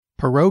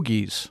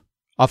pierogies,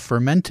 a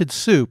fermented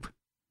soup,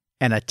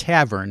 and a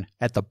tavern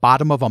at the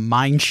bottom of a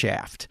mine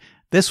shaft.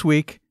 This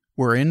week,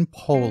 we're in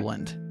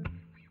Poland.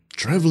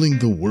 Traveling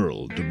the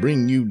world to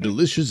bring you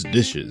delicious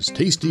dishes,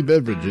 tasty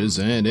beverages,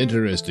 and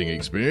interesting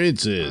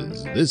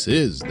experiences. This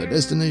is the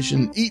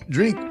Destination Eat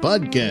Drink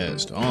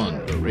Podcast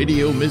on the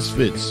Radio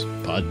Misfits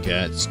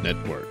Podcast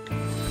Network.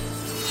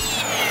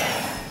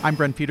 I'm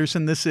Brent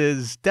Peterson. This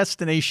is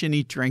Destination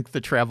Eat Drink,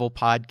 the travel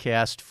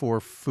podcast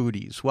for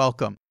foodies.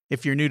 Welcome.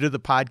 If you're new to the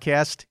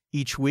podcast,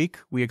 each week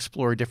we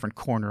explore a different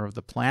corner of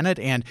the planet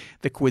and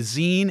the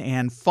cuisine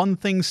and fun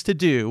things to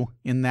do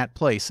in that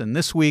place. And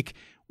this week,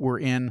 we're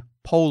in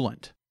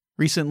Poland.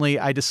 Recently,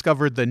 I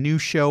discovered the new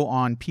show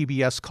on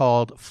PBS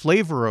called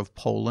Flavor of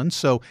Poland,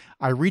 so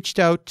I reached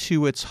out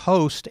to its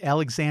host,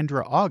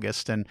 Alexandra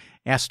August, and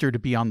asked her to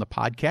be on the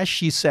podcast.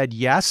 She said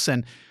yes,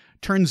 and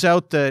turns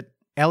out that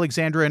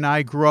Alexandra and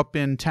I grew up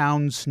in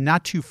towns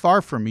not too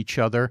far from each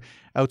other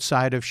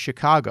outside of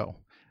Chicago.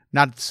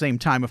 Not at the same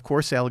time, of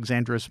course.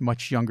 Alexandra is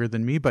much younger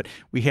than me, but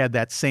we had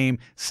that same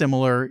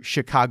similar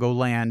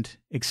Chicagoland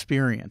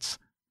experience.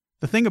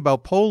 The thing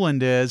about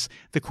Poland is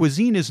the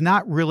cuisine is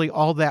not really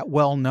all that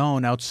well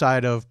known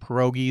outside of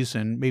pierogies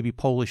and maybe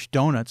Polish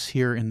donuts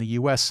here in the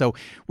U.S. So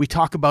we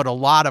talk about a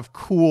lot of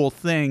cool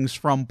things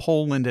from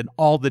Poland and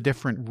all the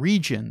different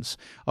regions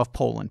of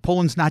Poland.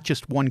 Poland's not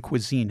just one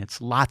cuisine.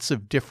 It's lots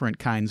of different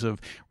kinds of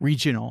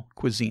regional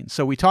cuisine.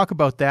 So we talk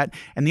about that.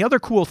 And the other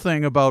cool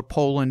thing about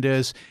Poland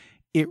is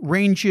it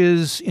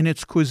ranges in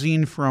its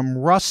cuisine from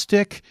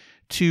rustic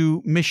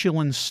to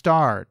Michelin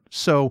starred.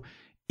 So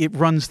it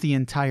runs the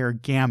entire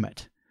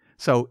gamut.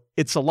 So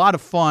it's a lot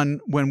of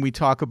fun when we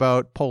talk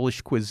about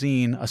Polish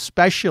cuisine,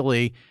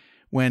 especially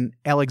when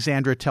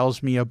Alexandra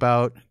tells me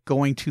about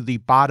going to the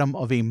bottom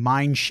of a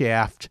mine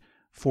shaft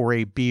for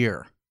a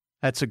beer.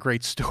 That's a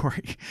great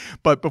story.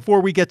 But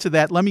before we get to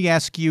that, let me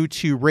ask you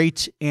to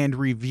rate and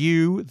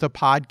review the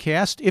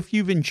podcast. If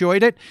you've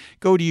enjoyed it,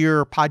 go to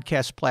your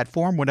podcast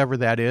platform, whatever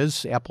that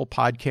is, Apple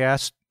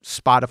Podcasts,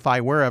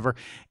 Spotify, wherever,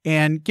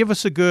 and give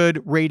us a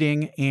good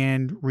rating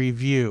and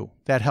review.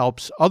 That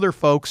helps other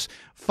folks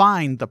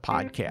find the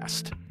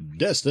podcast.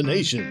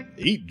 Destination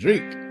Eat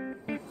Drink.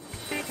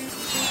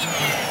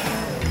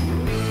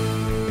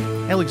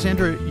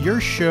 Alexandra, your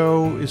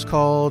show is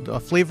called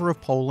Flavor of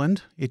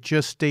Poland. It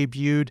just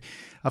debuted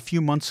a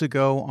few months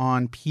ago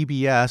on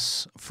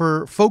PBS.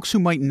 For folks who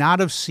might not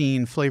have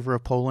seen Flavor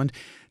of Poland,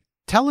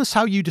 tell us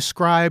how you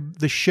describe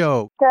the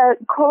show. The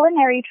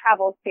culinary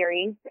travel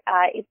series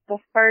is the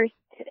first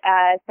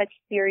such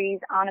series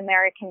on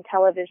American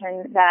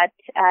television that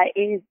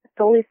is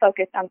solely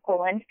focused on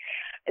Poland.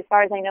 As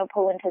far as I know,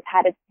 Poland has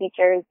had its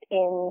features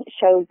in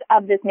shows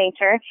of this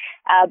nature,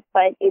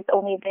 but it's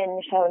only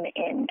been shown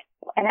in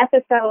an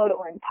episode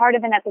or in part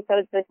of an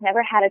episode, so it's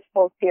never had its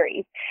full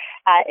series.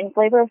 And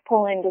Flavor of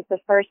Poland is the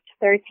first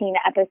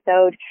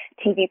 13-episode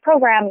TV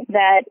program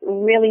that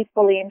really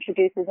fully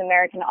introduces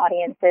American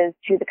audiences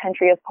to the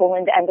country of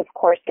Poland and, of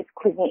course, its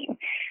cuisine.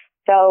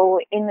 So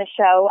in the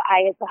show,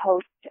 I, as the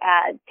host,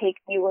 take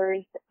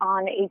viewers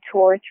on a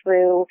tour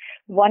through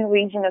one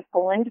region of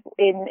Poland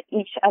in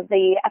each of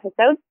the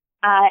episodes.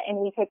 And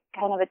we take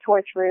kind of a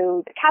tour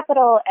through the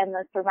capital and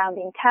the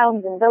surrounding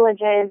towns and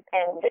villages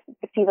and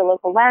see the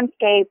local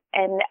landscape.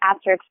 And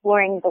after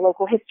exploring the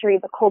local history,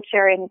 the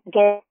culture, and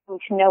getting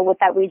to know what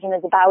that region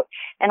is about,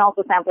 and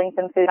also sampling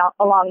some food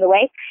along the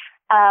way,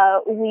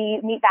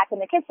 we meet back in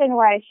the kitchen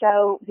where I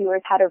show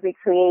viewers how to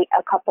recreate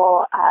a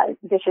couple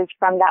dishes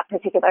from that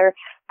particular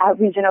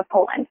region of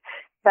Poland.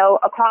 So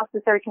across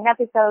the 13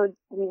 episodes,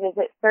 we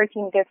visit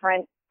 13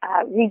 different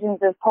regions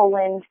of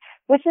Poland,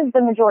 which is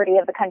the majority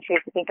of the country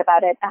if you think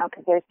about it,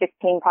 because there's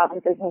 16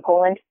 provinces in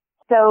Poland.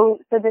 So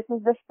this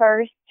is the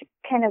first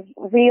kind of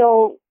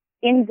real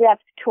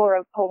in-depth tour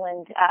of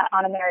Poland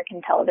on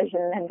American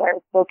television, and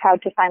we're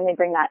proud to finally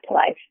bring that to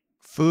life.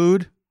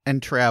 Food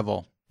and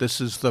travel. This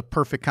is the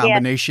perfect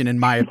combination, in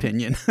my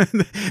opinion.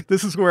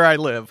 This is where I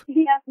live.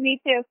 Yeah,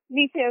 me too.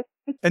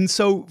 And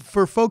so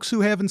for folks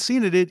who haven't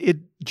seen it, it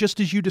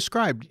just as you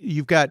described,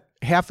 you've got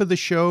half of the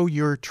show,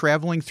 you're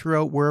traveling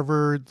throughout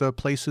wherever the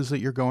places that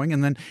you're going,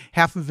 and then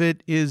half of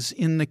it is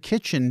in the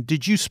kitchen.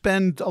 Did you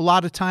spend a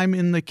lot of time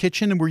in the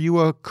kitchen? And were you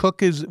a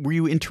cook? Were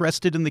you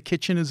interested in the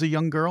kitchen as a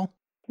young girl?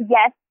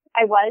 Yes,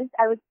 I was.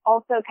 I was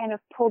also kind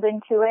of pulled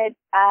into it.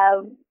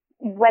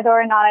 Whether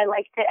or not I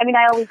liked it, I mean,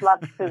 I always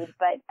loved food,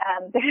 but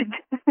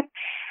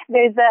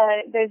there's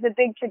a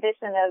big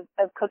tradition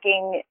of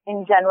cooking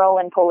in general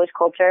in Polish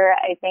culture.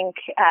 I think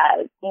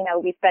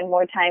we spend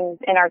more time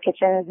in our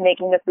kitchens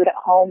making the food at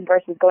home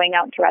versus going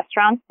out to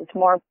restaurants. It's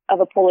more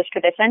of a Polish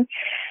tradition.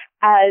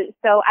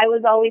 So I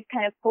was always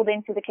kind of pulled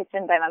into the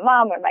kitchen by my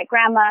mom or my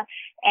grandma,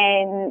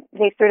 and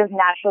they sort of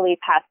naturally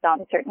passed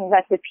on certain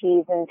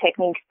recipes and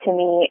techniques to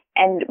me.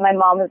 And my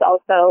mom is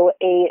also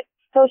a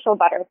social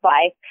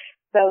butterfly.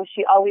 So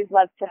she always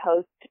loved to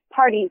host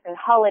parties and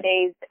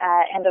holidays.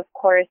 And of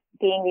course,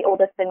 being the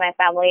oldest in my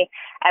family,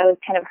 I was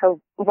kind of her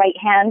right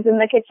hand in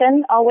the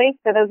kitchen always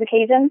for those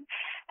occasions.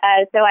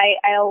 So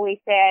I always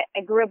say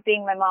I grew up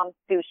being my mom's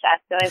sous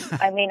chef, so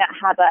I may not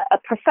have a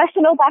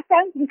professional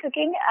background in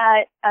cooking,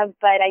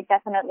 but I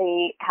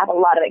definitely have a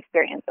lot of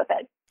experience with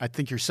it. I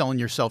think you're selling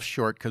yourself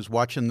short because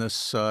watching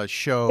this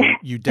show,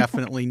 you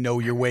definitely know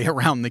your way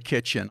around the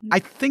kitchen. I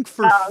think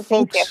for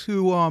folks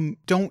who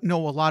don't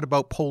know a lot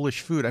about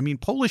Polish food, I mean,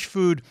 Polish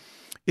food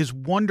is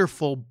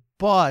wonderful,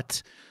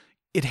 but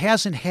it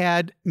hasn't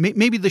had,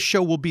 maybe the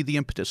show will be the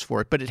impetus for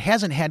it, but it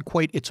hasn't had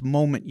quite its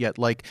moment yet,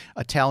 like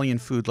Italian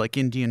food, like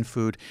Indian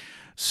food.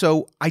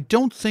 So I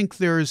don't think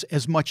there's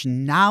as much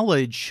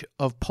knowledge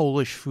of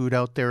Polish food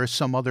out there as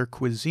some other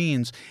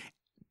cuisines.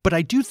 But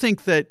I do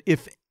think that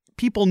if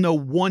people know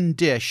one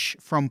dish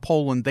from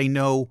Poland, they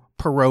know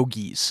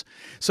pierogies.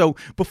 So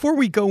before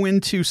we go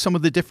into some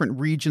of the different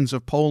regions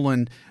of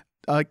Poland,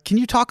 can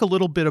you talk a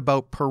little bit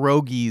about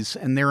pierogies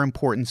and their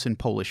importance in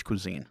Polish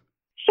cuisine?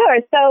 Sure.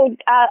 So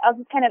I'll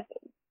just kind of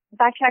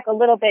backtrack a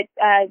little bit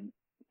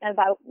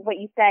about what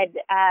you said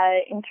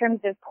in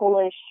terms of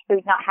Polish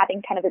food not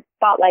having kind of its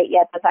spotlight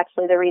yet. That's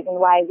actually the reason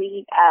why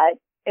we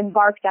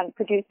embarked on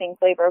producing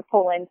Flavor of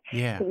Poland.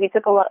 Yeah. Because we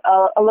took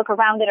a look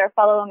around at our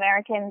fellow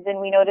Americans and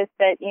we noticed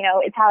that, you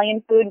know,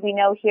 Italian food we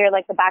know here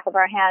like the back of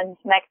our hands,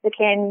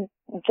 Mexican,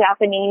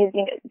 Japanese,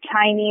 you know,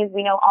 Chinese,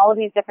 we know all of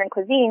these different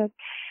cuisines.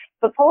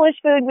 But Polish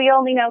food we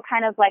only know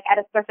kind of like at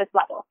a surface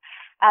level.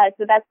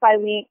 So that's why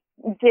we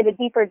did a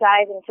deeper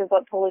dive into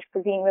what Polish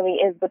cuisine really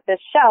is with this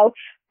show.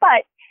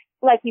 But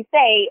like you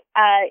say,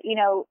 you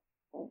know,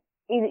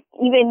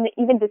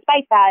 even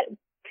despite that,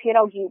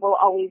 pierogi will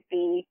always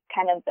be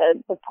kind of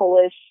the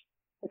Polish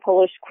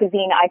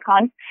cuisine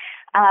icon.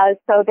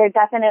 So they're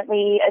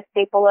definitely a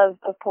staple of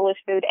Polish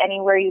food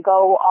anywhere you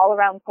go all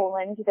around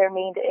Poland. They're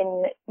made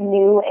in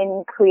new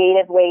and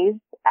creative ways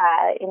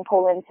in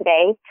Poland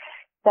today.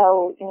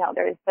 So, you know,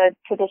 there's the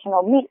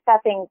traditional meat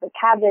stuffings, the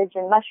cabbage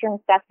and mushroom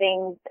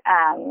stuffings,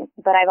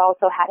 but I've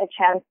also had a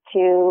chance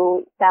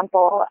to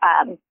sample,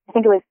 I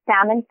think it was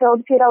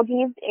salmon-filled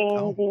pierogies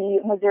in the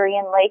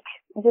Masurian Lake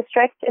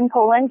district in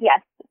Poland.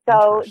 Yes.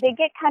 So they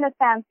get kind of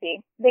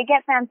fancy. They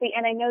get fancy.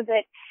 And I know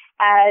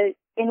that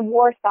in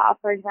Warsaw,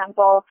 for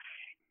example,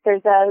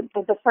 there's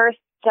the first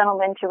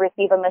gentleman to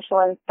receive a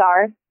Michelin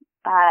star,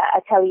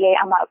 Atelier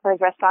Amaro, for his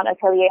restaurant,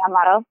 Atelier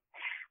Amaro.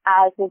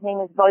 So his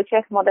name is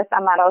Wojciech Modest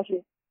Amaro.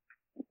 He's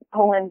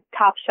Poland's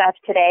top chef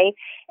today.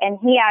 And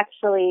he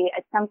actually,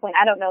 at some point,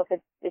 I don't know if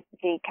it's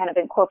kind of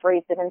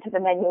incorporated into the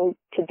menu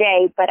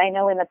today, but I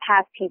know in the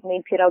past he's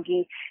made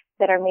pierogi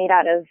that are made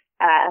out of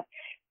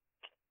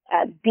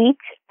beet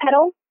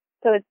petals.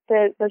 So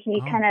he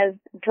kind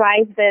of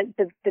dries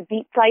the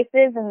beet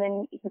slices and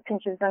then he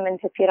pinches them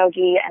into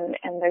pierogi and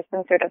there's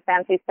some sort of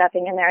fancy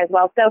stuffing in there as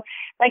well. So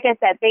like I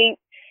said,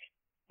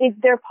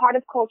 they're part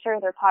of culture,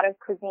 they're part of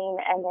cuisine,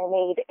 and they're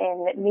made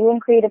in new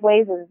and creative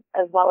ways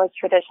as well as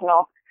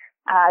traditional.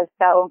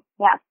 So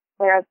yeah,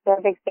 they're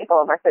a big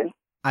staple of our food.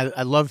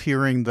 I love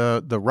hearing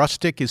the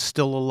rustic is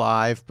still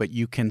alive, but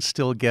you can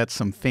still get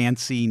some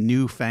fancy,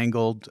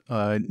 newfangled,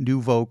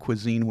 nouveau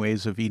cuisine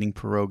ways of eating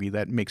pierogi.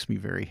 That makes me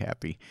very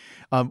happy.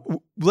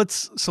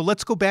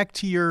 Let's go back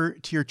to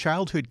your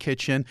childhood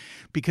kitchen,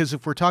 because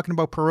if we're talking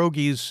about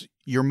pierogies,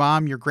 your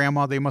mom, your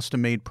grandma, they must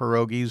have made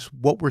pierogies.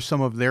 What were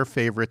some of their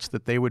favorites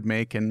that they would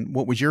make, and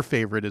what was your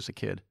favorite as a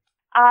kid?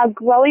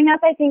 Growing up,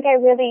 I think I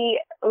really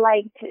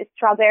liked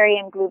strawberry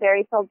and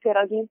blueberry filled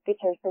pierogies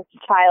because as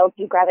a child,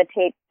 you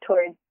gravitate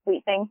towards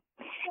sweet things.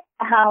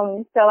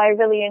 So I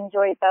really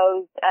enjoyed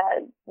those.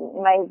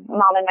 My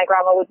mom and my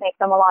grandma would make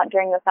them a lot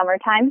during the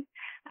summertime,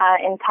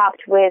 and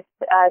topped with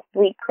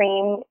sweet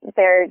cream.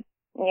 They're,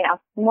 you know,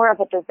 more of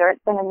a dessert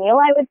than a meal,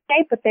 I would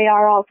say, but they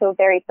are also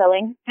very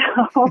filling.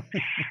 So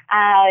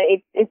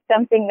it's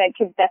something that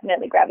kids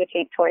definitely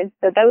gravitate towards.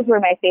 So those were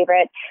my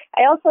favorite.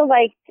 I also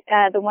liked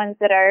the ones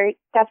that are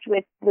stuffed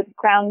with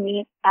ground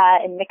meat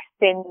and mixed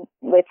in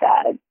with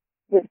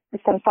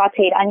some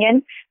sauteed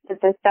onion. So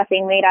the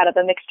stuffing made out of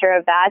a mixture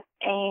of that.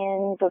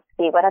 And let's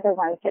see, what other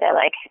ones did I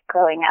like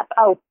growing up?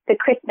 Oh, the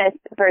Christmas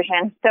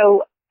version.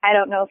 So I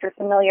don't know if you're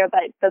familiar,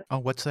 but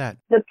what's that?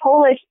 The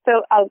Polish.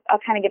 So I'll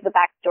kind of give the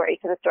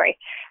backstory to the story.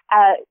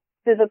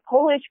 So the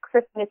Polish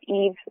Christmas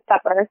Eve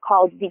supper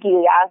called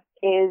Wigilia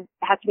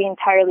has to be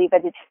entirely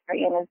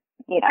vegetarian. It's,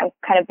 you know,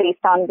 kind of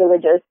based on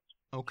religious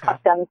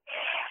customs.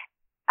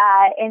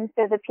 And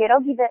so the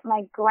pierogi that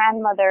my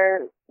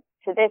grandmother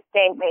to this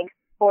day makes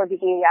for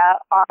Wigilia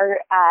are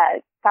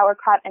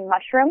sauerkraut and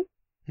mushroom.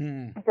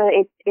 So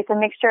it's a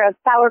mixture of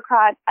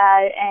sauerkraut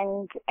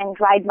and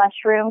dried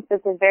mushrooms. So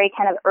it's a very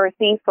kind of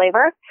earthy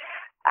flavor.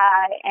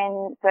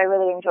 And so I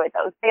really enjoyed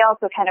those. They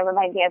also kind of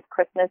remind me of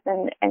Christmas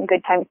and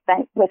good time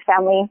spent with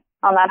family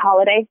on that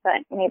holiday.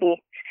 But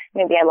maybe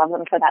I love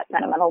them for that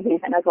sentimental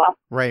reason as well.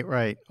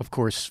 Right. Of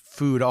course,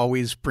 food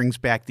always brings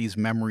back these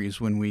memories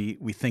when we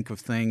think of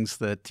things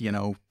that, you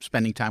know,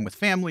 spending time with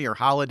family or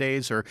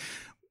holidays or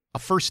a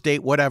first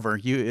date, whatever,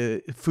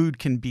 food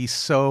can be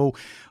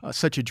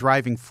such a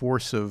driving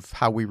force of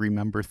how we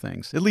remember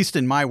things. At least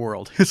in my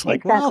world, it's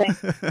like,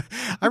 Exactly. well,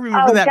 I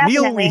remember that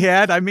definitely. meal we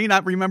had. I may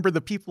not remember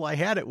the people I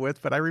had it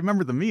with, but I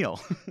remember the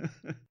meal.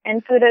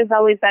 And food is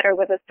always better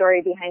with a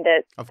story behind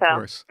it. Of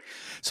course.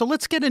 So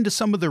let's get into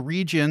some of the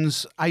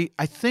regions. I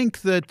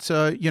think that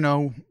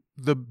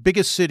the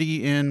biggest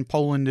city in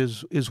Poland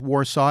is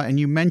Warsaw, and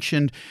you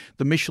mentioned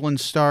the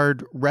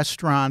Michelin-starred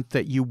restaurant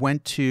that you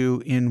went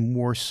to in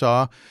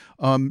Warsaw.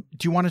 Do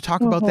you want to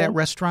talk about that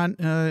restaurant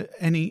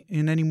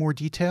in any more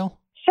detail?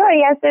 Sure.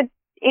 Yes,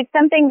 it's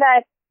something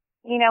that,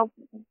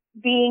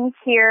 being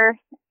here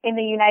in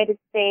the United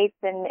States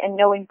and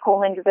knowing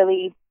Poland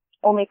really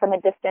only from a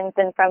distance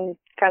and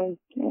from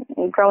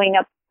growing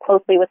up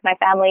closely with my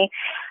family,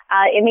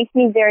 it makes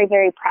me very,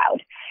 very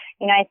proud.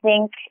 I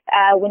think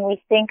when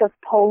we think of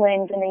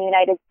Poland in the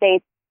United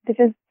States, this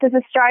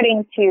is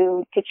starting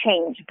to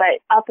change. But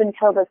up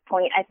until this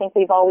point, I think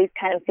we've always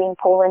kind of seen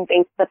Poland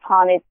based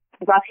upon its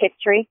rough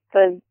history.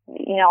 So,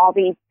 all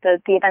the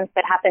events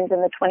that happened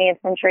in the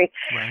 20th century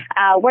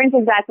weren't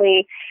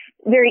exactly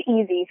very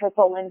easy for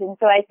Poland. And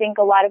so I think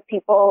a lot of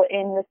people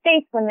in the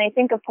States, when they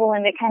think of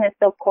Poland, they kind of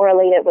still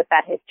correlate it with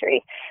that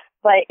history.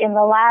 But in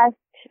the last,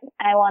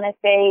 I want to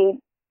say,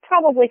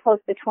 probably close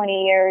to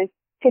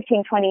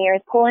 15, 20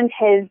 years, Poland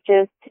has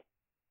just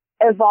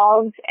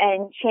evolved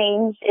and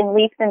changed in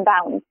leaps and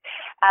bounds,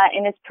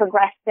 and it's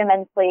progressed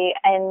immensely,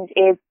 and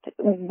it's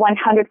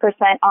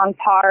 100% on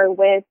par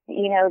with,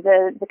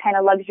 the kind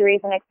of luxuries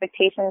and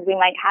expectations we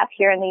might have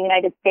here in the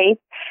United States,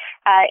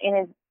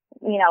 and is,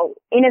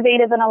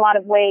 innovative in a lot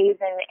of ways.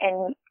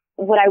 And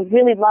what I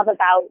really love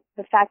about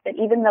the fact that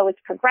even though it's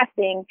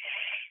progressing,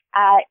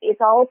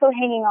 it's also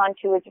hanging on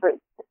to its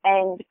roots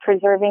and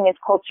preserving its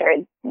culture.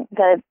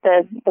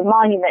 The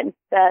monuments,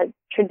 the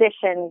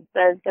traditions,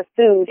 the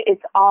food,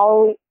 it's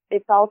all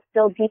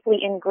still deeply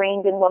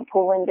ingrained in what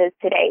Poland is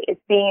today.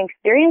 It's being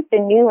experienced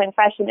in new and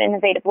fresh and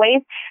innovative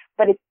ways,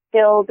 but it's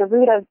still the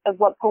root of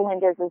what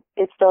Poland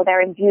is still there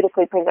and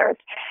beautifully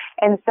preserved.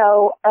 And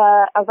so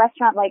a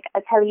restaurant like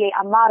Atelier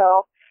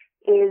Amaro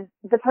is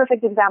the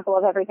perfect example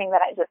of everything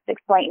that I just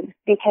explained,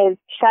 because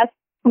Chef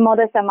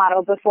Modest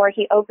Amaro, before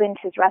he opened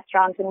his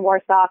restaurant in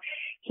Warsaw,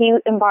 he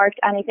embarked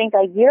on, I think,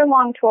 a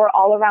year-long tour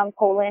all around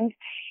Poland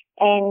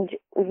and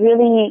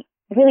really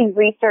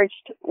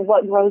researched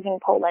what grows in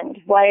Poland,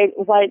 what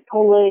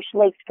Polish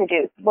lakes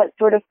produce, what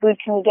sort of food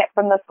can we get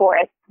from the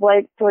forest,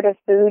 what sort of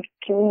food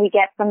can we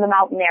get from the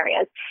mountain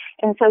areas.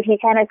 And so he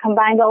kind of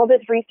combined all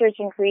this research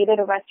and created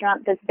a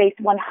restaurant that's based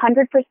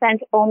 100%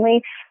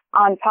 only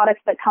on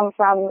products that come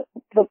from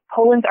the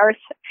Poland's earth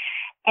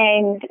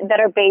and that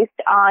are based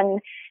on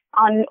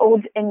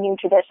old and new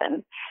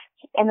traditions.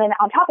 And then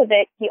on top of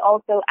it, he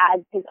also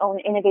adds his own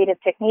innovative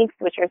techniques,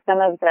 which are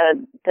some of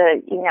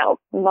the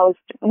most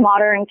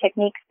modern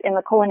techniques in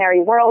the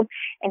culinary world.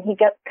 And he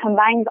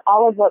combines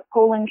all of what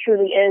Poland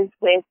truly is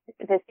with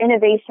this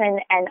innovation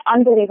and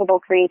unbelievable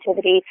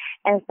creativity.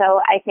 And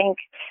so I think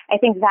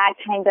that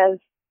kind of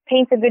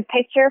paints a good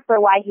picture for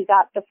why he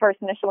got the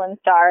first Michelin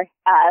star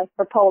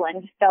for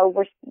Poland. So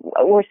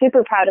we're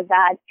super proud of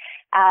that.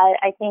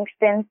 I think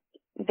since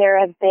there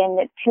have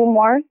been 2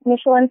 more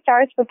Michelin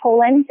stars for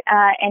Poland,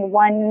 and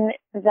one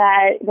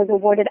that was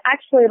awarded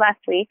actually last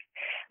week.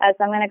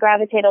 So I'm going to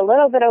gravitate a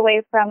little bit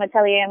away from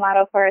Atelier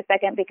Amaro for a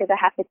second because I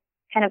have to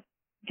kind of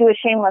do a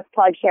shameless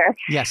plug here.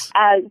 Yes.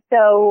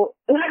 So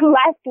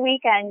last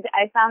weekend,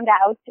 I found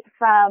out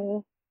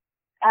from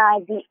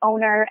the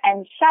owner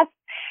and chef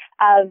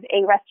of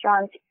a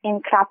restaurant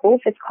in Kraków.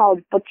 It's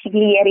called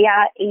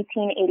Bottiglieria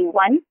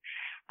 1881.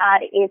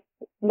 It's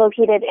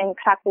located in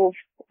Kraków,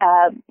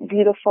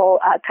 beautiful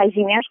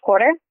Kazimierz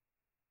Quarter.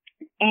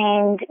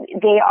 And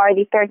they are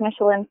the 3rd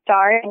Michelin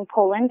star in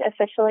Poland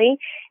officially.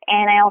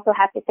 And I also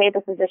have to say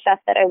this is a chef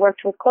that I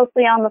worked with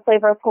closely on the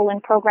Flavor of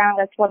Poland program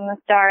that's won the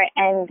star.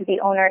 And the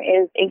owner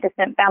is a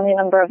distant family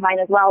member of mine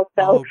as well.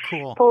 So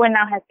cool. Poland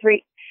now has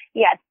 3.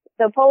 Yes.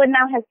 So Poland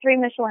now has 3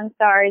 Michelin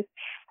stars,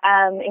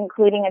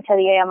 including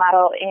Atelier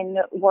Amaro in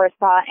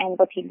Warsaw and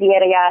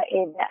Bottiglieria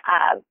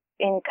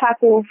in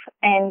Kraków.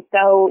 And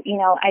so,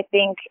 I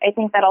think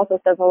that also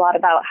says a lot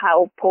about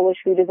how Polish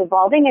food is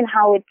evolving and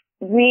how it's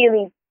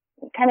really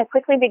kind of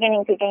quickly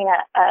beginning to gain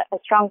a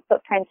strong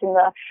footprint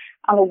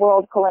on the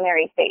world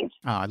culinary stage.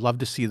 I'd love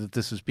to see that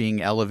this is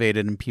being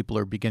elevated and people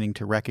are beginning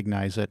to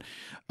recognize it,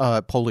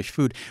 Polish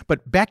food.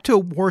 But back to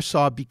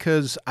Warsaw,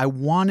 because I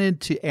wanted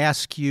to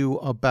ask you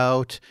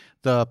about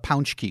the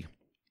pączki.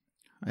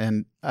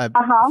 And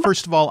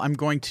first of all, I'm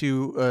going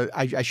to,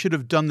 I should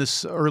have done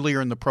this earlier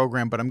in the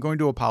program, but I'm going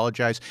to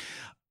apologize.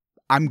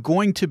 I'm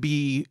going to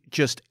be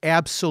just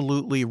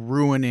absolutely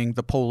ruining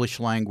the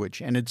Polish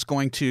language, and it's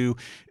going to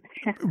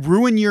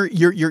ruin your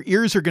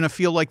ears are going to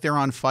feel like they're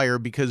on fire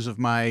because of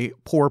my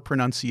poor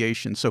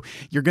pronunciation. So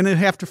you're going to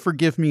have to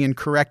forgive me and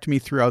correct me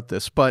throughout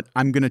this, but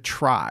I'm going to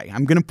try.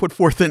 I'm going to put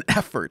forth an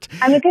effort.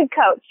 I'm a good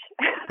coach.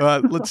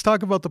 Let's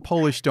talk about the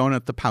Polish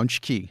donut, the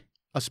pączki,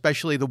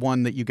 especially the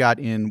one that you got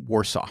in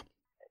Warsaw.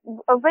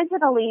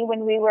 Originally,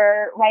 when we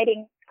were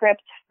writing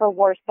script for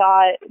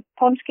Warsaw,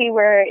 pączki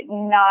were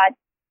not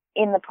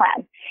in the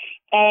plan.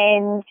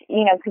 And,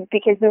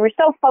 because we were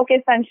so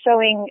focused on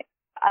showing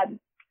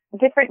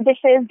different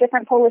dishes,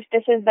 different Polish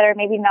dishes that are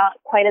maybe not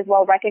quite as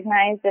well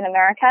recognized in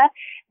America,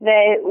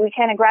 that we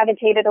kind of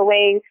gravitated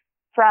away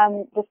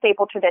from the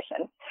staple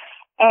traditions.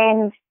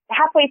 And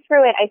halfway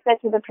through it, I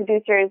said to the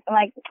producers, I'm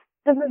like,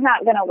 this is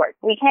not going to work.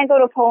 We can't go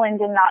to Poland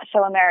and not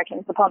show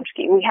Americans the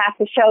pączki. We have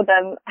to show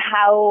them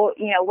how,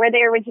 where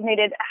they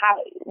originated,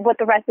 what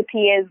the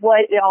recipe is,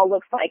 what it all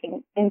looks like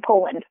in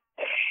Poland.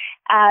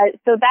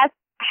 So that's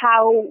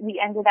how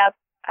we ended up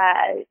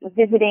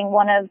visiting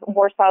one of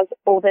Warsaw's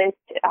oldest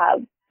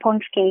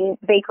pączki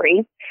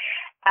bakeries.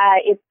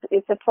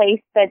 It's a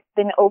place that's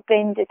been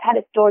opened. It's had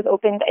its doors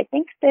opened, I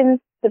think,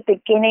 since the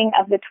beginning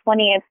of the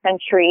 20th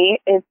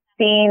century. It's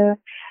seen,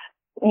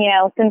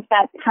 since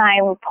that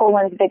time,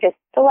 Poland's biggest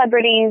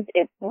celebrities,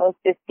 its most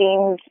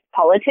esteemed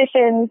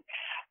politicians,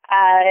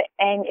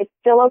 and it's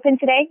still open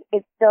today.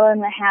 It's still in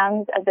the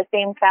hands of the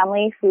same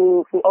family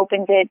who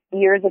opened it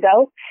years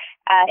ago.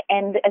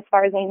 And as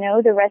far as I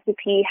know, the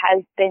recipe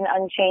has been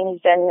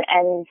unchanged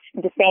and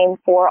the same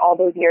for all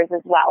those years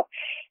as well.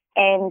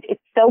 And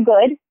it's so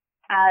good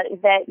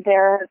that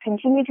there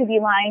continue to be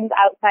lines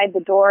outside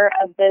the door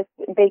of this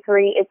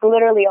bakery. It's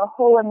literally a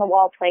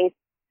hole-in-the-wall place.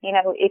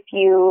 If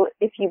you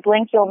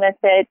blink, you'll miss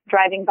it.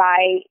 Driving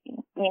by,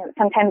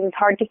 sometimes it's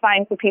hard to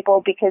find for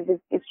people because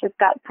it's just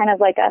got kind of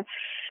like a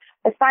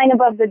sign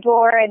above the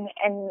door, and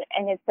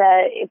it's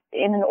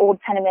in an old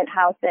tenement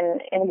house in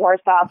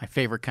Warsaw. My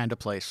favorite kind of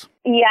place.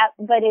 Yeah,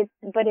 but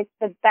it's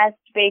the best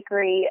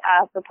bakery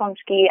for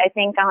pączki, I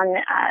think,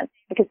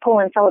 because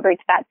Poland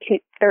celebrates Fat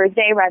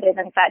Thursday rather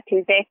than Fat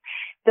Tuesday.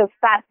 So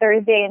Fat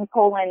Thursday in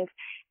Poland,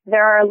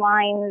 there are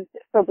lines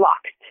for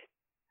blocks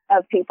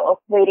of people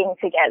waiting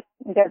to get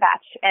their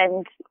batch,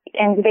 and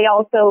they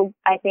also,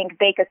 I think,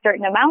 bake a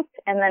certain amount,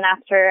 and then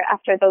after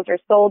those are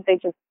sold, they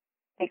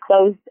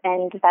close,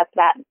 and that's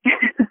that.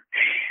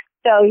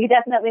 So you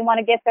definitely want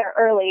to get there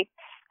early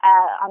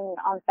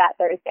on Fat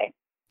Thursday.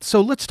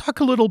 So let's talk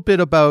a little bit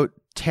about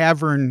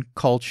tavern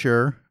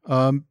culture,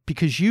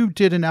 because you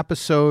did an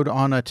episode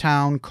on a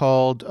town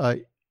called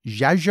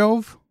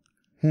Rzeszów.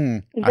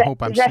 I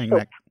hope I'm saying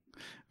that.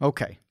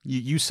 Okay,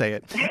 you say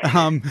it.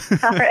 All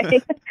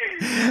right.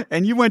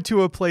 And you went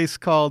to a place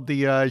called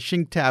the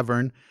Szynk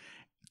Tavern.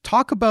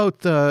 Talk about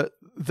the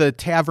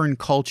tavern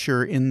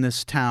culture in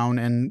this town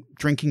and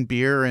drinking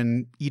beer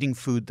and eating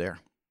food there.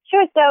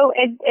 Sure. So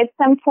at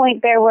some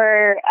point there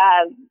were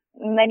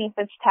many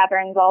such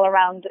taverns all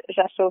around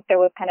Rzeszów. There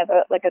was kind of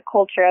a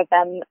culture of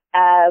them.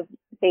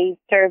 They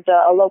served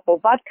a local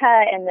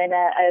vodka and then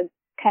a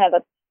kind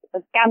of a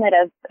gamut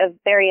of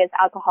various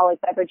alcoholic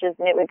beverages,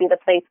 and it would be the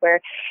place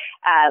where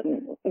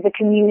the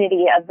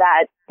community of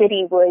that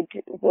city would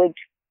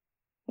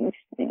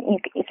you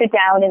sit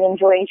down and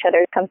enjoy each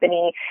other's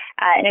company.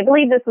 And I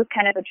believe this was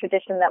kind of a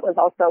tradition that was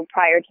also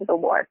prior to the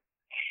war.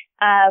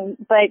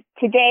 But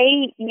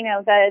today,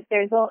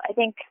 I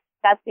think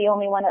that's the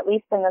only one, at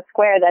least in the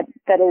square,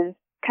 that is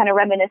kind of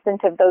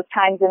reminiscent of those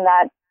times in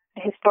that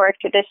historic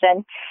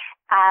tradition.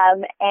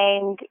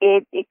 And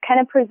it kind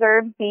of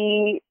preserves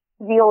the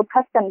old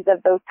customs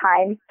of those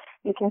times.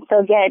 You can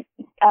still get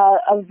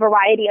a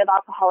variety of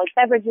alcoholic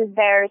beverages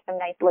there, some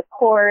nice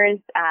liqueurs,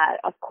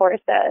 of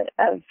course,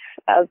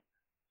 of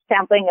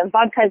sampling of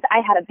vodkas.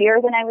 I had a beer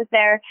when I was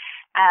there.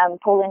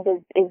 Poland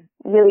is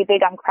really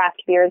big on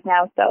craft beers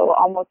now, so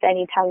almost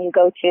any town you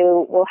go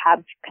to will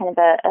have kind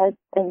of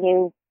a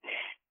new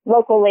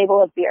local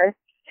label of beer.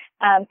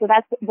 So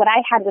that's what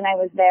I had when I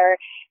was there.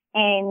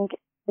 And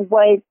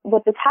what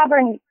the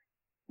tavern,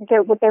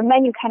 what their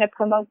menu kind of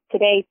promotes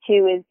today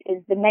too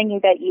is the menu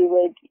that you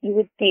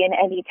would see in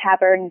any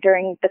tavern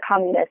during the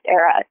communist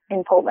era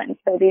in Poland.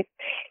 So these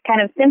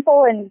kind of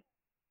simple and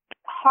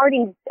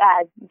hearty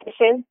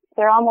dishes.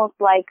 They're almost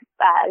like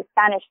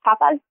Spanish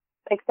tapas,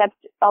 except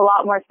a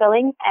lot more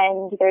filling,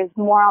 and there's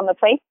more on the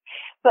plate.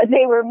 But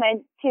they were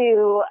meant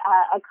to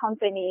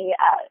accompany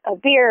a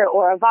beer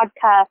or a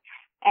vodka,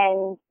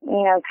 and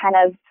kind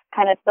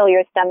of fill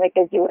your stomach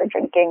as you were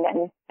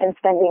drinking and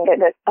spending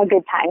a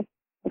good time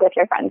with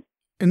your friends.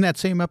 In that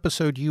same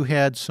episode, you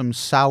had some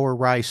sour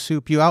rye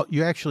soup. You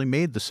actually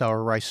made the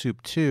sour rye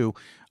soup too.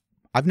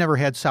 I've never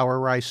had sour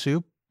rye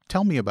soup.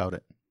 Tell me about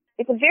it.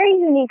 It's a very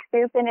unique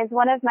soup and is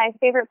one of my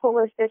favorite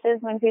Polish dishes.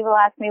 When people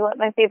ask me what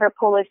my favorite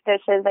Polish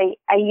dish is,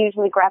 I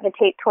usually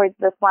gravitate towards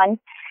this one.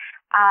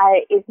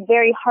 It's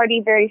very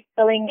hearty, very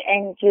filling,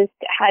 and just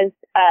has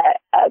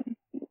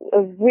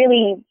a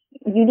really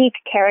unique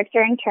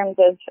character in terms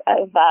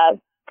of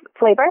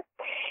flavor.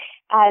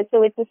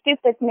 So it's a soup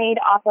that's made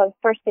off of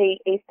first a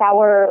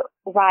sour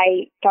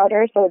rye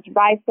starter. So it's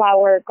rye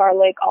flour,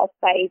 garlic,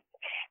 allspice.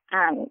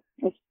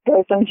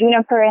 There's some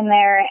juniper in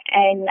there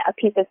and a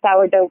piece of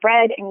sourdough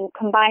bread. And you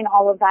combine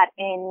all of that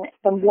in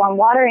some warm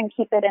water and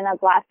keep it in a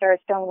glass or a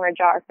stoneware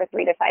jar for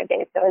 3 to 5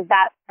 days. So as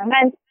that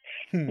ferments,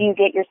 you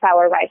get your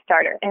sour rye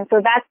starter. And so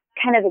that's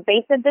kind of the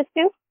base of the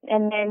soup.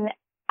 And then,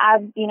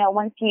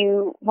 once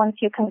you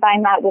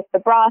combine that with the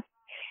broth,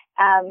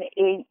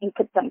 You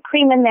put some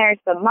cream in there,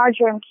 some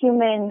marjoram,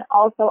 cumin,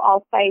 also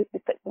allspice. You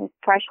put some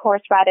fresh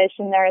horseradish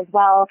in there as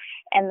well.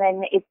 And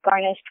then it's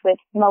garnished with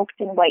smoked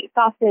and white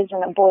sausage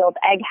and a boiled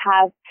egg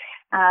half.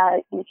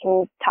 You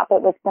can top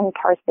it with some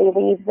parsley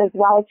leaves as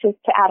well, just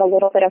to add a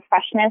little bit of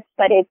freshness.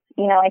 But it's,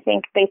 I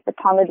think based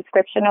upon the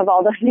description of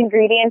all those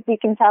ingredients, you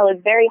can tell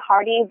it's very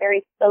hearty,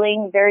 very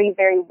filling, very,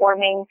 very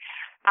warming.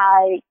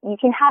 You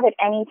can have it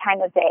any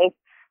time of day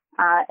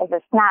as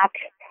a snack.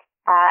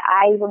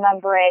 I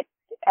remember it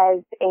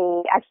as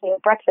actually a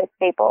breakfast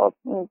staple.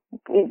 It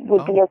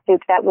would be a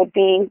soup that would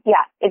be,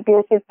 it'd be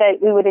a soup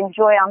that we would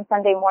enjoy on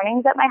Sunday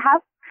mornings at my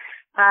house.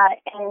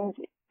 And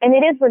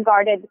it is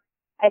regarded,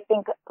 I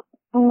think,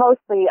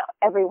 mostly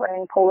everywhere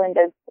in Poland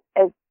as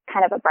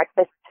kind of a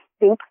breakfast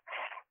soup.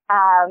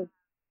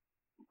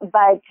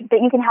 But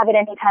you can have it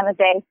any time of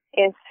day.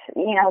 If,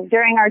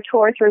 during our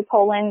tour through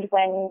Poland,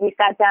 when we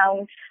sat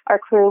down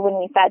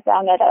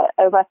at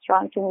a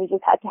restaurant and we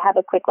just had to have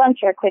a quick lunch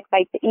or a quick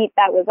bite to eat,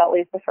 that was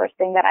always the first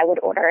thing that I would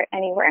order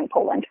anywhere in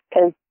Poland,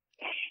 because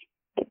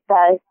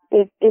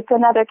it's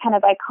another kind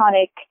of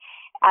iconic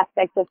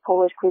aspect of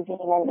Polish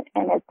cuisine,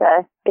 and it's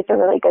a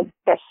really good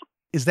dish.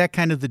 Is that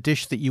kind of the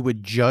dish that you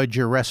would judge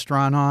a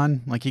restaurant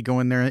on? Like you go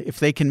in there, if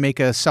they can make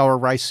a sour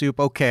rice soup,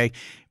 okay,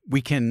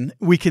 we can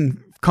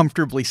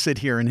comfortably sit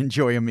here and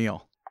enjoy a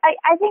meal.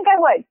 I think I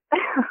would.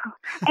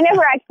 I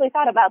never actually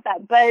thought about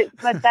that, but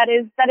that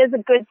is a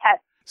good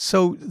test.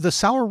 So the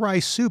sour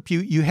rice soup,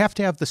 you have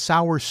to have the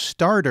sour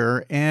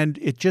starter, and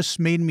it just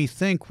made me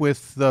think,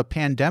 with the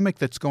pandemic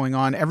that's going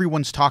on,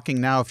 everyone's talking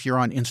now. If you're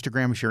on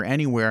Instagram, if you're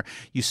anywhere,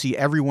 you see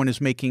everyone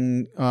is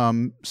making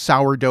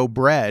sourdough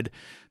bread.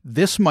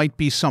 This might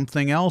be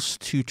something else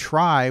to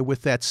try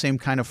with that same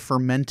kind of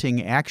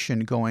fermenting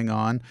action going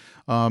on.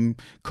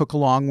 Cook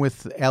along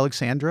with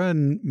Alexandra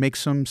and make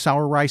some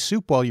sour rice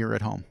soup while you're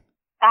at home.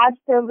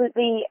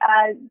 Absolutely.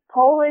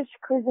 Polish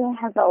cuisine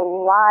has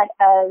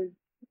there's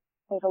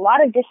a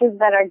lot of dishes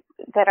that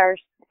are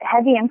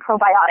heavy in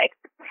probiotics.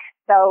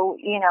 So,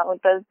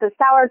 the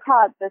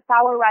sauerkraut, the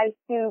sour rice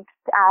soups,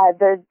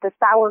 the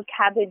sour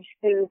cabbage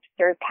soups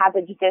or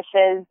cabbage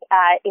dishes,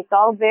 it's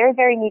all very,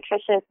 very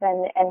nutritious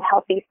and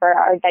healthy for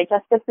our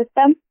digestive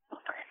system.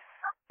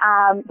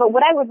 But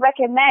what I would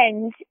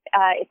recommend,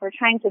 if we're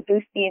trying to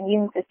boost the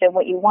immune system,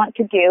 what you want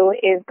to do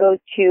is go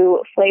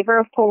to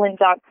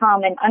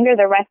flavorofpoland.com, and under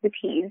the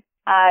recipes,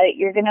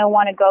 you're going to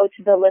want to go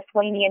to the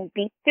Lithuanian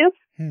beet soup.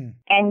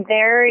 And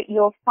there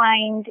you'll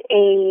find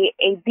a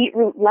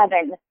beetroot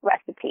leaven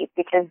recipe,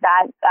 because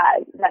that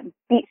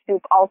beet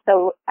soup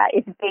also,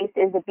 its base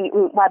is a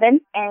beetroot leaven.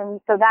 And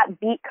so that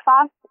beet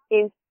kvass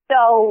is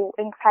so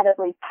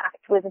incredibly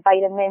packed with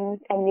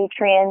vitamins and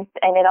nutrients,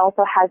 and it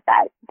also has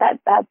that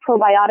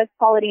probiotic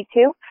quality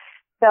too.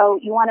 So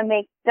you want to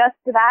make just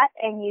that,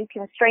 and you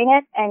can strain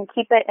it and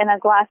keep it in a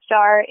glass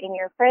jar in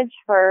your fridge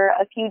for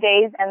a few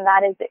days, and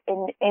that is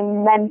an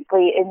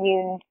immensely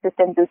immune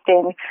system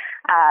boosting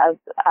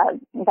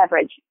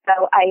beverage.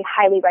 So I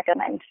highly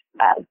recommend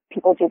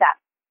people do that.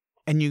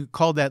 And you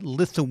call that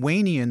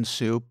Lithuanian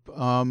soup.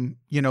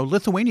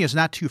 Lithuania is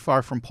not too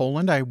far from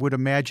Poland. I would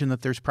imagine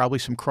that there's probably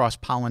some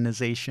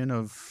cross-pollination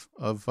of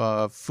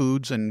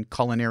foods and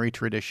culinary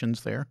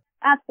traditions there.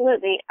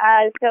 Absolutely.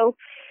 So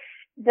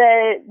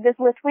this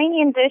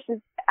Lithuanian dish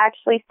is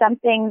actually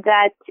something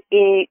that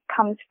it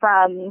comes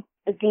from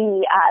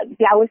the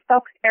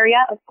Białystok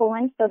area of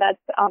Poland. So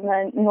that's on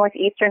the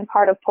northeastern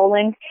part of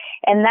Poland.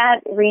 And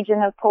that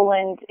region of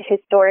Poland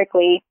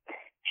historically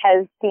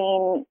has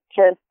seen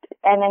just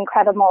an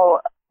incredible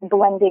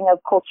blending of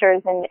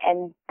cultures, and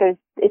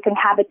its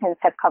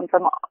inhabitants have come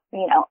from,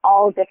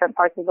 all different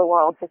parts of the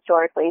world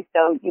historically.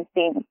 So you've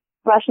seen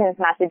Russians,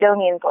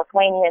 Macedonians,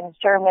 Lithuanians,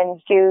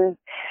 Germans, Jews,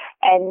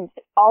 and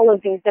all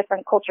of these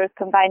different cultures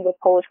combined with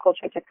Polish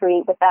culture to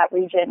create what that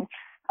region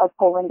of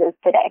Poland is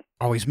today.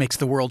 Always makes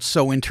the world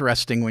so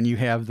interesting when you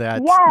have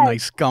that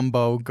nice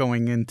gumbo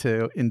going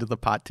into the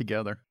pot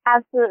together.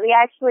 Absolutely.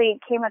 I actually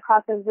came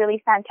across a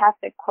really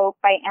fantastic quote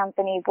by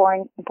Anthony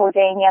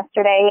Bourdain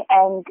yesterday,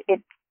 and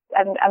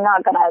I'm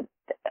not going to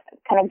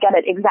kind of get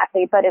it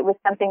exactly, but it was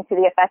something to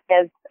the effect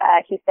of,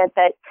 he said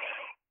that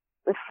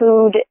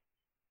food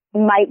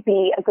might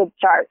be a good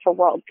start for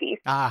world peace.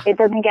 It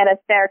doesn't get us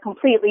there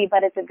completely,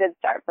 but it's a good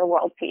start for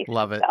world peace.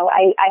 Love it. So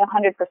I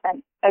 100%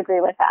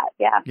 agree with that.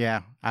 Yeah.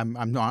 Yeah. I'm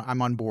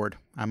on board.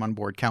 I'm on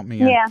board. Count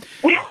me in. Yeah.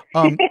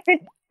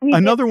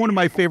 Another one of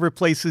my favorite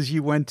places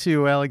you went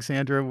to,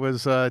 Alexandra,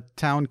 was a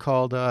town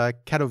called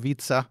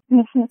Katowice.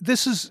 Mm-hmm.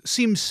 This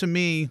seems to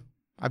me,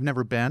 I've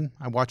never been.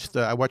 I watched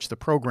the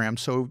program.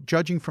 So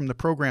judging from the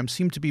program,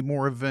 seemed to be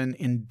more of an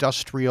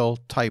industrial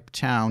type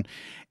town.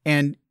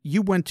 And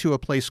you went to a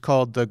place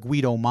called the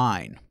Guido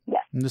Mine.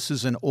 Yes. And this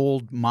is an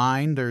old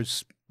mine.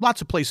 There's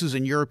lots of places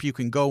in Europe you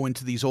can go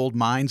into these old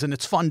mines, and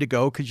it's fun to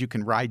go because you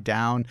can ride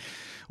down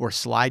or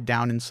slide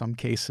down in some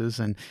cases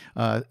and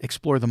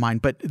explore the mine.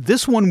 But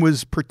this one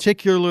was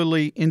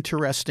particularly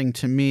interesting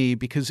to me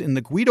because in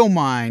the Guido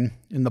Mine,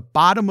 in the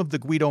bottom of the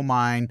Guido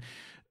Mine,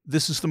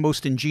 this is the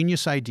most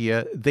ingenious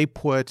idea. They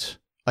put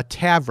a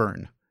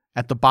tavern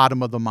at the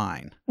bottom of the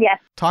mine. Yes.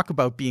 Talk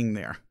about being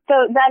there.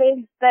 So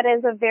that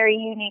is a very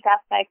unique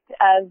aspect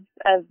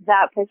of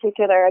that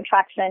particular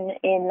attraction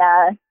in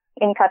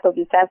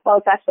Katowice. Well,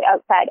 it's actually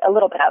a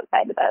little bit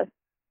outside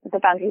the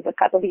boundaries of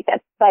Katowice.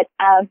 But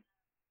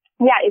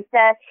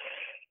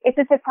it's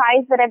a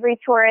surprise that every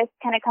tourist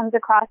kind of comes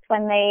across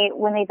when they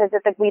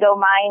visit the Guido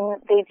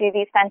mine. They do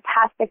these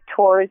fantastic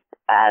tours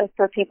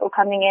for people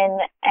coming in,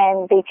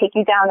 and they take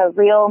you down a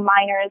real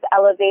miner's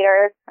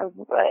elevator.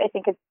 I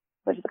think it's,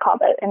 what is it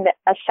called,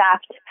 a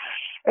shaft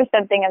or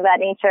something of that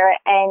nature.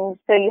 And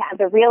so you have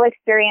the real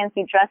experience.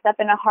 You dress up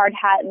in a hard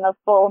hat and a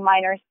full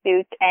miner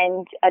suit,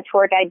 and a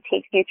tour guide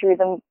takes you through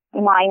the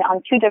mine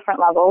on two different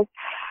levels.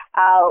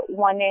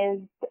 One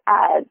is,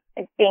 I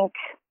think,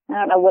 I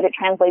don't know what it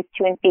translates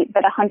to in feet,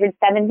 but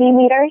 170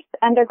 meters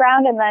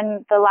underground. And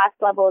then the last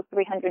level is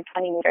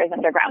 320 meters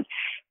underground.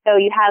 So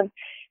you have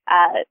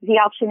the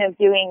option of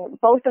doing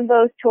both of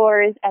those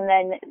tours. And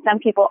then some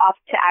people opt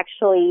to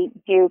actually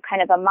do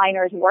kind of a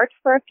miner's work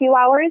for a few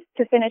hours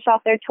to finish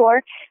off their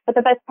tour. But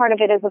the best part of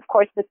it is, of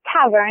course, this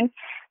tavern.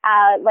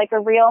 Like a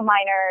real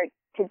miner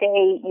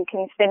today, you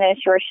can finish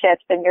your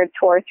shifts and your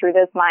tour through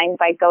this mine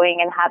by going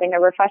and having a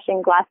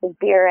refreshing glass of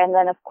beer, and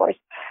then, of course,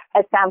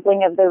 a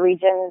sampling of the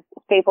region's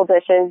staple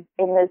dishes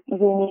in this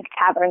unique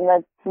tavern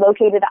that's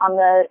located on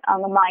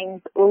the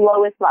mine's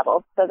lowest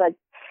level. So that's,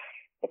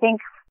 I think,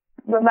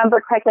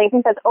 remember correctly, I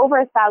think that's over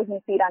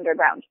 1,000 feet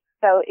underground.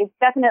 So it's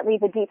definitely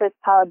the deepest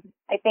pub,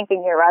 I think,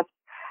 in Europe,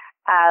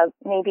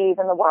 maybe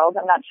even the world.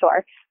 I'm not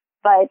sure,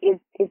 but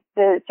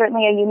it's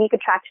certainly a unique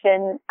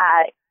attraction.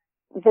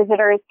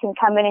 Visitors can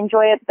come and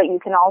enjoy it, but you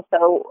can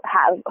also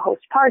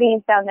host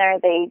parties down there.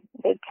 They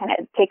kind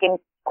of take in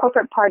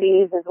corporate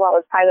parties as well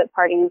as private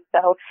parties.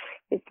 So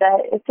it's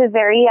a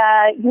very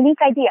unique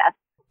idea.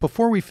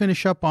 Before we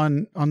finish up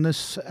on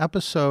this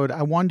episode,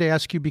 I wanted to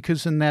ask you,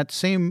 because in that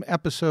same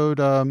episode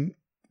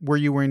where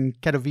you were in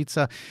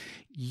Katowice,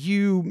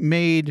 you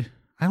made,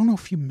 I don't know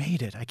if you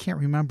made it, I can't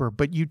remember,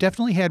 but you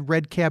definitely had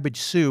red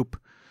cabbage soup.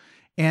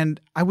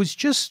 And I was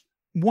just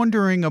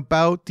wondering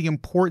about the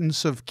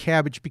importance of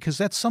cabbage, because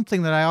that's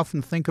something that I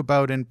often think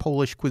about in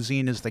Polish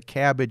cuisine, is the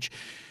cabbage.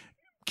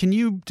 Can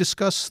you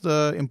discuss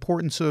the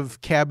importance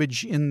of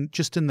cabbage in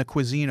the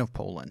cuisine of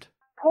Poland?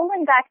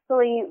 Poland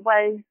actually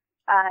was,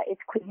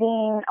 its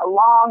cuisine a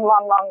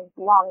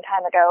long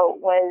time ago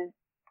was,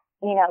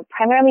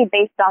 primarily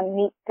based on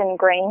meats and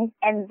grains.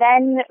 And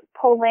then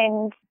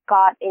Poland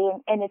got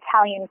an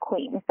Italian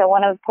queen. So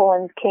one of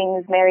Poland's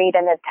kings married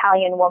an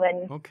Italian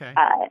woman,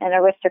 an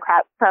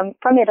aristocrat from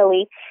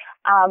Italy.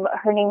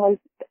 Her name was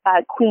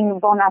Queen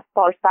Bona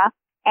Sforza.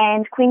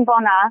 And Queen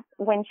Bona,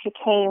 when she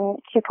came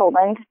to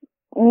Poland,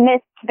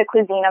 missed the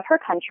cuisine of her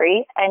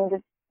country,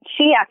 and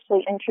she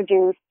actually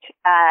introduced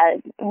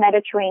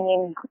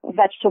Mediterranean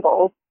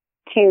vegetables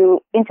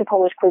into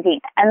Polish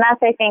cuisine. And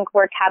that's, I think,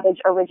 where cabbage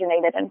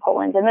originated in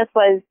Poland. And this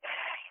was,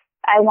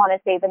 I want to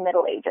say, the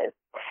Middle Ages.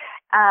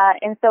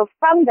 And so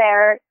from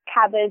there,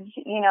 cabbage,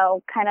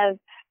 kind of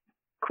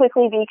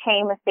quickly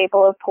became a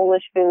staple of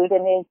Polish food,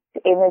 and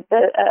it's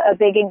a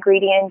big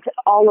ingredient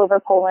all over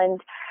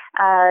Poland.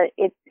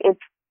 It's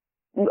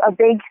a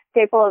big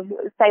staple of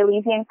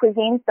Silesian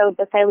cuisine. So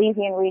the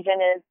Silesian region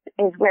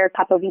is where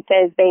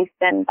Katowice is based,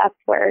 and that's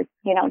where,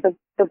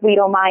 the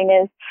Guido mine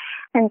is.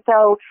 And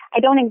so I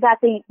don't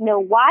exactly know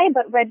why,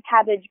 but red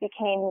cabbage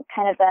became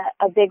kind of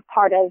a big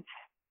part of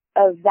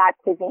that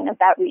cuisine, of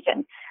that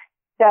region.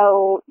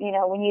 So,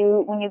 when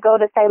you go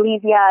to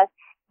Silesia,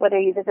 whether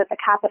you visit the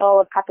capital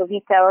of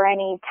Katowice or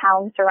any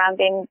town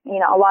surrounding,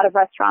 a lot of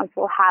restaurants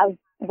will have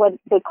what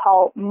they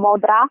call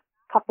modra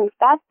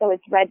kapusta. So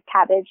it's red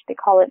cabbage. They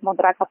call it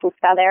modra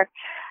kapusta there.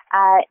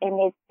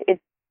 And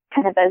it's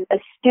kind of a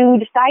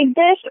stewed side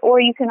dish, or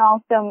you can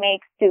also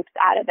make soups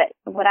out of it.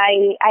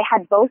 I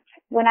had both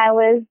when I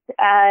was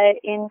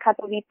in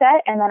Katowice,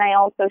 and then I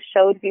also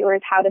showed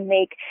viewers how to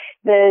make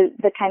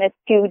the kind of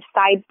stewed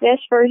side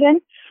dish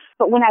version.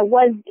 But when I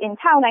was in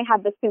town, I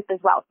had the soup as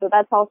well. So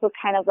that's also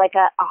kind of like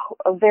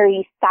a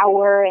very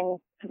sour and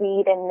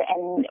sweet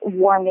and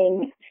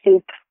warming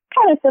soup,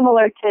 kind of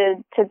similar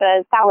to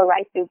the sour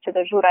rice soup, to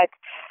the żurek.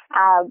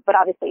 But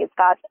obviously it's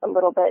got a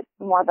little bit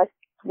more of a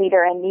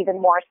sweeter and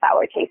even more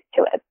sour taste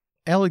to it.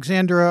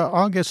 Alexandra,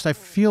 August, I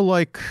feel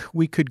like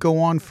we could go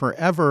on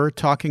forever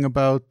talking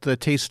about the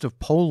taste of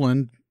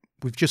Poland.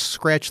 We've just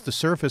scratched the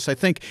surface. I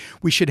think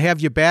we should have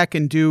you back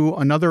and do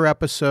another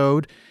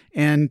episode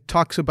and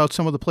talks about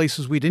some of the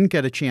places we didn't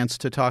get a chance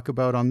to talk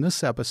about on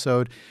this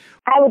episode.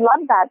 I would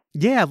love that.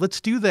 Yeah, let's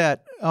do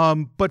that.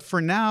 But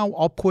for now,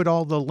 I'll put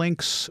all the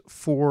links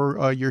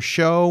for your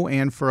show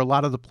and for a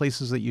lot of the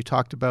places that you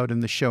talked about in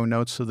the show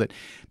notes so that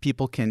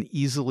people can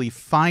easily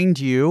find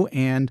you.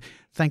 And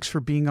thanks for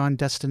being on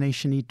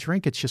Destination Eat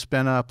Drink. It's just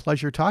been a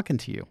pleasure talking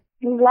to you.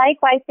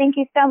 Likewise. Thank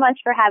you so much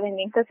for having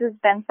me. This has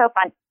been so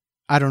fun.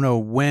 I don't know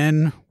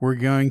when we're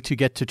going to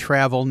get to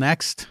travel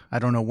next. I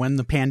don't know when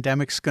the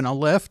pandemic's going to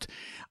lift.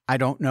 I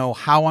don't know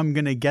how I'm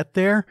going to get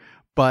there,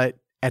 but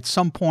at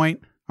some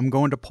point I'm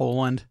going to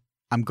Poland.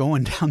 I'm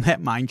going down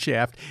that mine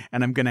shaft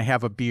and I'm going to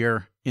have a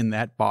beer in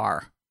that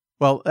bar.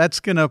 Well, that's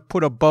going to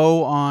put a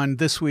bow on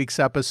this week's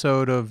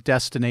episode of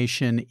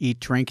Destination Eat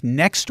Drink.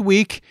 Next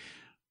week,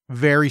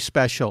 very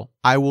special.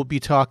 I will be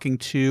talking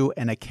to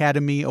an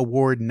Academy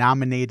Award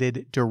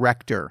nominated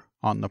director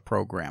on the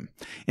program.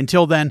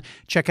 Until then,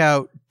 check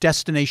out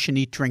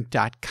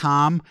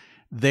destinationeatdrink.com.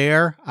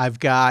 There, I've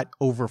got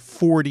over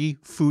 40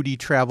 foodie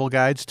travel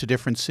guides to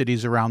different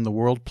cities around the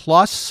world.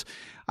 Plus,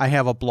 I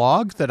have a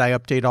blog that I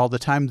update all the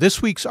time.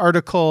 This week's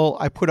article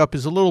I put up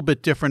is a little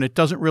bit different. It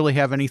doesn't really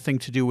have anything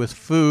to do with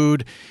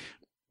food,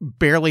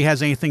 barely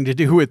has anything to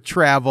do with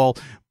travel,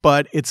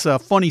 but it's a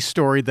funny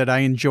story that I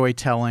enjoy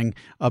telling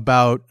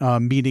about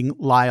meeting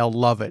Lyle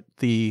Lovett,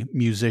 the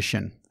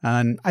musician.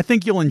 And I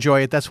think you'll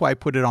enjoy it. That's why I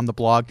put it on the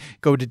blog.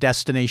 Go to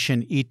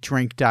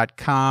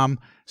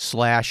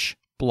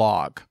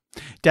destinationeatdrink.com/blog.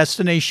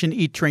 Destination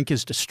Eat Drink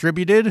is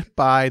distributed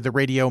by the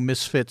Radio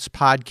Misfits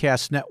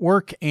Podcast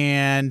Network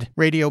and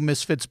Radio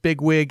Misfits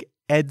bigwig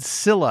Ed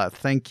Silla.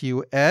 Thank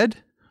you, Ed.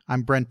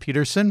 I'm Brent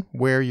Peterson.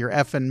 Wear your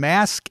effing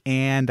mask,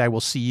 and I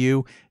will see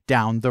you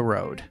down the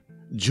road.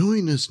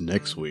 Join us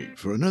next week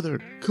for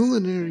another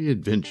culinary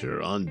adventure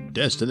on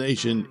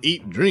Destination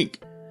Eat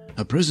Drink,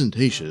 a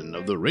presentation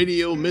of the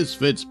Radio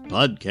Misfits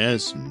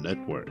Podcast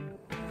Network.